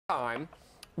time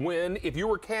when if you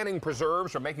were canning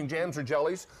preserves or making jams or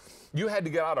jellies, you had to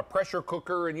get out a pressure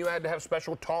cooker and you had to have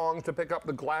special tongs to pick up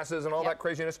the glasses and all that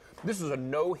craziness. This is a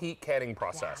no-heat canning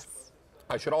process. Yes.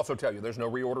 I should also tell you, there's no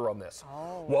reorder on this.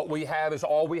 Oh. What we have is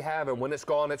all we have, and when it's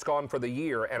gone for the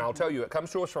year. And I'll tell you, it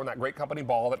comes to us from that great company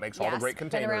Ball that makes all the great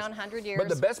containers. Been around 100 years. But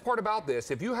the best part about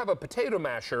this, if you have a potato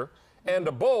masher and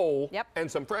a bowl and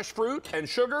some fresh fruit and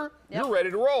sugar, you're ready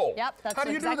to roll. Yep, that's How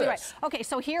do you exactly do this? Right. Okay,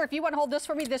 so here, if you want to hold this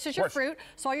for me, this is your fruit.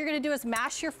 So all you're going to do is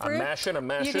mash your fruit. I'm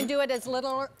mashing. You can do it as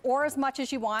little or as much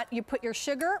as you want. You put your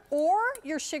sugar or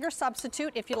your sugar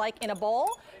substitute, if you like, in a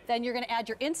bowl. Then you're going to add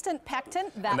your instant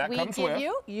pectin that we give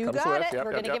you. You got it.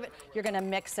 We're going to give it. You're going to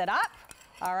mix it up.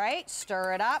 All right,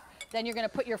 stir it up. Then you're going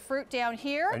to put your fruit down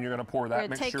here. And you're going to pour that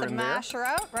mixture in there. Take the masher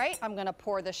out, right? I'm going to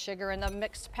pour the sugar and the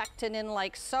mixed pectin in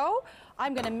like so.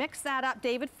 I'm going to mix that up,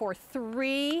 David, for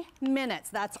 3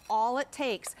 minutes. That's all it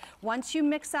takes. Once you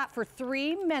mix that for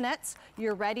 3 minutes,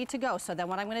 you're ready to go. So then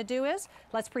what I'm going to do is,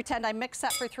 let's pretend I mix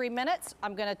that for 3 minutes.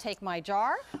 I'm going to take my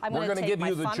jar. We're going to give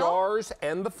you the jars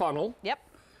and the funnel. Yep.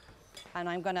 And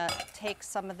I'm going to take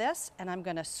some of this and I'm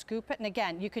going to scoop it. And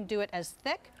again, you can do it as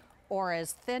thick or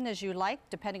as thin as you like,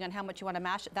 depending on how much you want to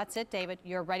mash it. That's it, David.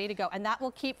 You're ready to go. And that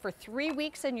will keep for 3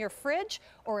 weeks in your fridge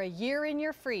or a year in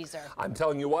your freezer. I'm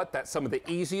telling you what, that's some of the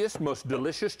easiest, most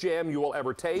delicious jam you will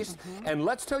ever taste. And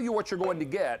let's tell you what you're going to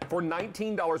get for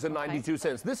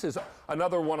 $19.92. This is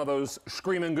another one of those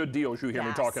screaming good deals you hear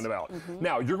me talking about.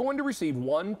 Now, you're going to receive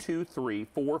 1, 2, 3,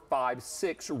 4, 5,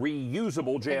 6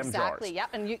 reusable jam jars. Exactly, yep.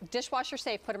 And dishwasher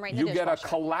safe, put them right in the dishwasher. You get a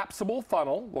collapsible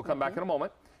funnel. We'll come back in a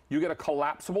moment. You get a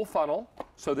collapsible funnel,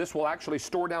 so this will actually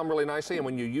store down really nicely, and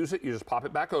when you use it, you just pop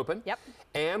it back open. Yep.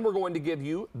 And we're going to give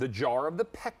you the jar of the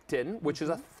pectin, which is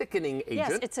a thickening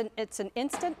agent. Yes, it's an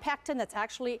instant pectin that's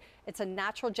actually, it's a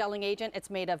natural gelling agent. It's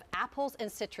made of apples and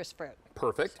citrus fruit.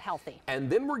 Perfect. It's healthy. And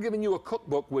then we're giving you a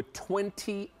cookbook with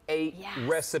 28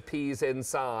 recipes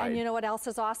inside. And you know what else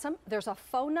is awesome? There's a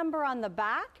phone number on the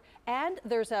back. And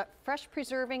there's a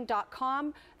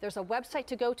freshpreserving.com. There's a website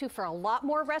to go to for a lot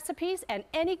more recipes, and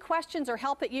any questions or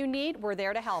help that you need, we're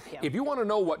there to help you. If you want to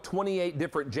know what 28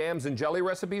 different jams and jelly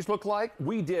recipes look like,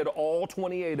 we did all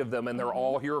 28 of them, and they're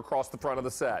all here across the front of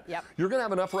the set. Yep. You're going to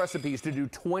have enough recipes to do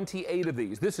 28 of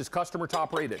these. This is customer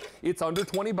top rated. It's under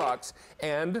 20 bucks,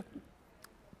 and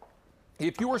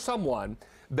if you are someone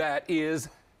that is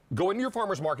going to your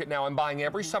farmer's market now and buying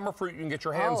every summer fruit you can get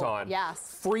your hands on.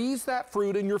 Yes. Freeze that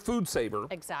fruit in your food saver.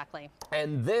 Exactly.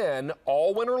 And then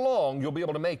all winter long, you'll be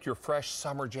able to make your fresh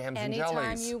summer jams and jellies.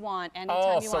 Anytime you want. Anytime you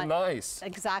want. Oh, so nice.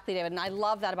 Exactly, David. And I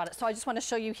love that about it. So I just want to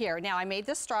show you here. Now, I made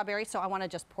this strawberry, so I want to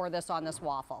just pour this on this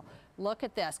waffle. Look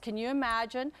at this. Can you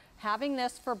imagine having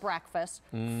this for breakfast?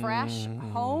 Fresh,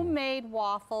 homemade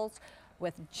waffles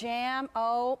with jam.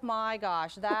 Oh my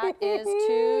gosh, that is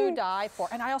to die for.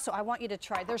 And I want you to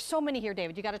try, there's so many here,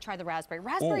 David. You got to try the raspberry.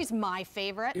 Raspberry's my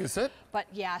favorite. Is it? But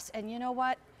yes, and you know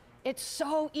what? It's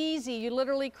so easy. You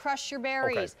literally crush your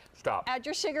berries. Okay, stop. Add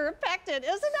your sugar and pectin.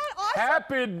 Isn't that awesome?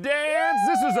 Happy dance.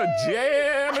 This is a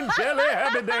jam and jelly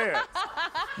happy dance.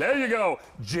 There you go.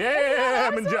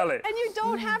 Jam and jelly. And you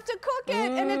don't have to cook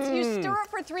it. And you stir it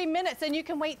for 3 minutes and you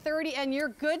can wait 30 and you're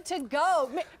good to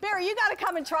go. Mary, you got to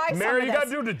come and try some of this. Mary, you got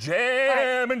to do the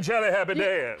jam and jelly happy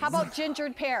dance. How about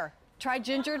gingered pear? Try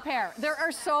gingered pear. There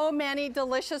are so many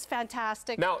delicious,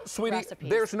 fantastic Now, sweetie,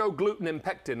 recipes. there's no gluten in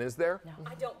pectin, is there? No.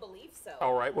 I don't believe so.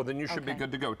 All right, well then you should be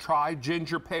good to go. Try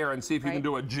ginger pear and see if you can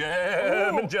do a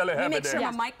jam and jelly happy Make dance.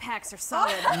 sure my mic packs are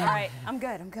solid. All right, I'm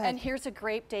good. And here's a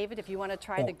grape, David, if you want to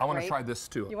try the grape. I want to try this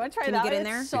too. You want to try Can that? you get in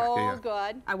there? It's so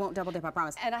good. I won't double dip, I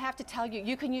promise. And I have to tell you,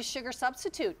 you can use sugar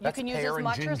substitute. That's you can use pear as and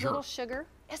much or as ginger. little sugar.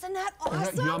 Isn't that awesome?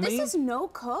 Isn't that yummy? This is no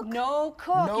cook? No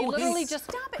cook. No, you literally just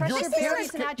crush your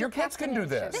berries and add your kids can do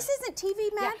this. This isn't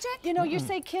TV magic? You know, you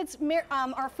say kids,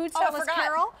 our food stylist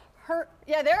Carol,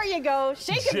 there you go.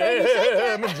 Shake it, baby, shake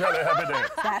Jam and jelly happy dance.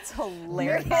 That's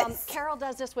hilarious. Carol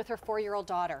does this with her 4-year-old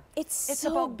daughter. It's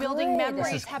so about building good.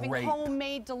 memories, having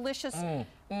homemade, delicious.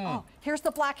 Oh, here's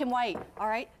the black and white. All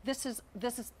right, this is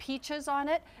peaches on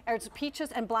it. There's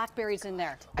peaches and blackberries in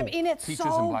there. I mean, it's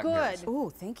so good.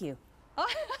 Ooh, thank you. What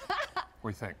do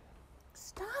you think?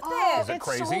 Stop Is it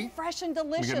crazy? It's so fresh and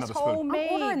delicious, another spoon. homemade.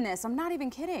 I'm ordering this. I'm not even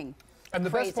kidding. And the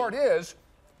best part is,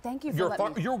 thank you for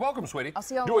letting me. You're welcome, sweetie. I'll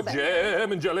see you all Do a in a little bit.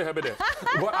 jam and jelly happy dance.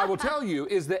 What I will tell you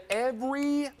is that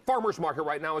every farmer's market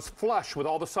right now is flush with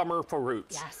all the summer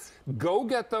fruits. Yes. Go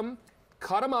get them,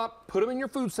 cut them up, put them in your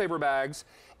food saver bags,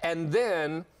 and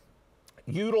then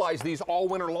utilize these all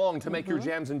winter long to make your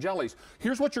jams and jellies.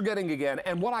 Here's what you're getting again,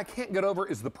 and what I can't get over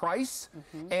is the price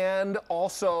and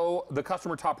also the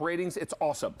customer top ratings. It's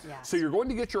awesome. Yes. So you're going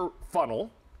to get your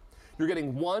funnel. You're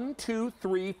getting 1, 2,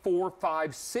 3, 4,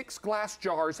 5, 6 glass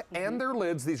jars and their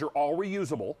lids. These are all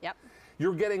reusable. Yep.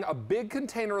 You're getting a big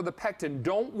container of the pectin.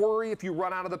 Don't worry if you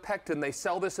run out of the pectin. They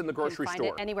sell this in the grocery store. You can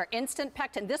find it anywhere. Instant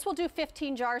pectin. This will do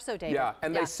 15 jars, though, David. Yeah,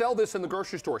 and they sell this in the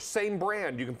grocery store. Same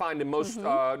brand you can find in most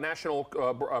national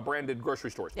branded grocery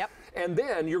stores. Yep. And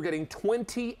then you're getting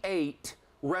 28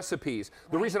 recipes.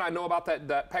 The reason I know about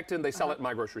that pectin, they sell it in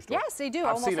my grocery store. Yes, they do. I've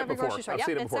Almost seen it every before. grocery store. I've Yep,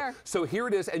 seen it it's before. there. So here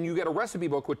it is, and you get a recipe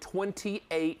book with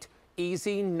 28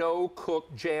 easy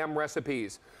no-cook jam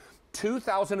recipes.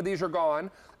 2,000 of these are gone.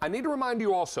 I need to remind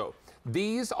you also,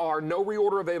 these are no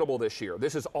reorder available this year.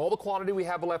 This is all the quantity we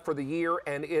have left for the year,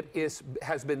 and it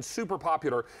has been super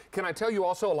popular. Can I tell you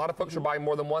also, a lot of folks are buying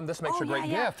more than one. This makes a great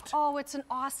gift. Oh, it's an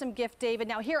awesome gift, David.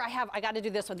 Now here I got to do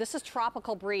this one. This is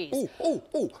Tropical Breeze.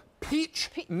 Ooh, peach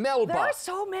Melba. There are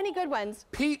so many good ones.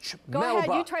 Peach Go Melba.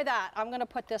 ahead, you try that. I'm going to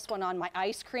put this one on my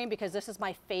ice cream because this is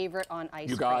my favorite on ice cream.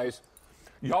 You guys,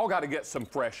 y'all got to get some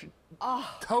fresh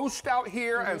toast out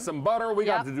here and some butter. We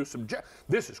got to do some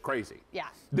this is crazy. Yeah.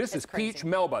 This is crazy. peach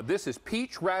Melba. This is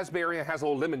peach raspberry and has a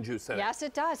little lemon juice in it. Yes,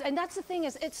 it does. And that's the thing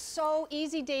is, it's so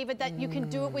easy, David, that you can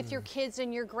do it with your kids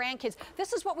and your grandkids.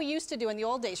 This is what we used to do in the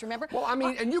old days, remember? Well, I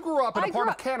mean, and you grew up in a part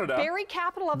of Canada. Berry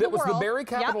capital of the world. That was the berry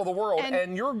capital of the world.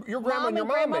 And your grandma and your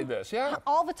mom made this, yeah.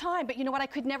 All the time. But you know what? I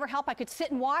could never help. I could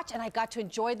sit and watch, and I got to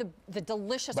enjoy the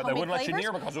delicious homemade flavors. But they wouldn't let you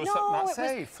near because it was not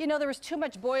safe. You know, there was too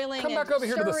much boiling. Come back over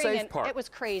here to the safe part. It was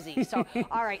crazy. So,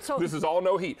 all right. So this is all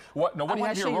no heat. What? No, what do you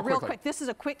have here real quick? This is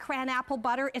a quick cran apple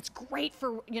butter. It's great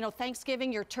for, you know,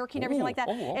 Thanksgiving, your turkey and everything like that.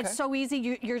 Okay. It's so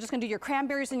easy. You're just going to do your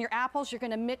cranberries and your apples. You're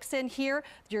going to mix in here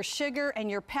your sugar and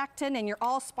your pectin and your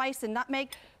allspice and nutmeg.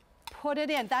 Put it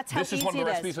in. That's how easy it is. This is one of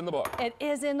the recipes in the book. It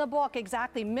is in the book,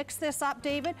 exactly. Mix this up,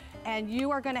 David, and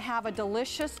you are going to have a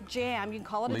delicious jam. You can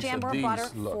call it a jam or butter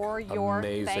for your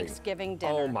Thanksgiving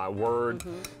dinner. Oh, my word.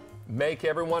 Make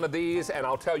every one of these, and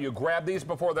I'll tell you, grab these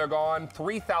before they're gone.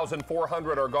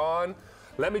 3,400 are gone.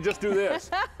 Let me just do this.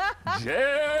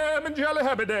 Jam and jelly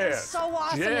happy dance. It's so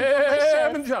awesome.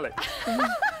 Jam and jelly.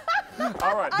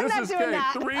 All right, I'm this not is doing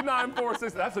that.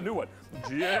 K39466. That's a new one.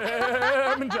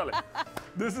 Jam and jelly.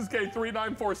 This is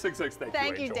K39466.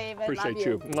 Thank you, Angel. David. Appreciate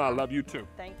Love you. I love you too.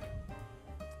 Thank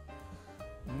you.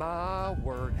 My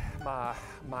word,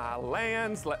 my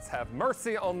lands, let's have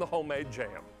mercy on the homemade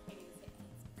jam.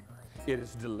 It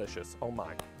is delicious. Oh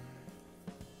my.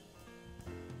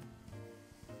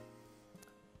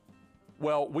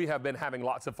 Well, we have been having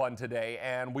lots of fun today,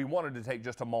 and we wanted to take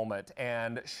just a moment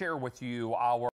and share with you our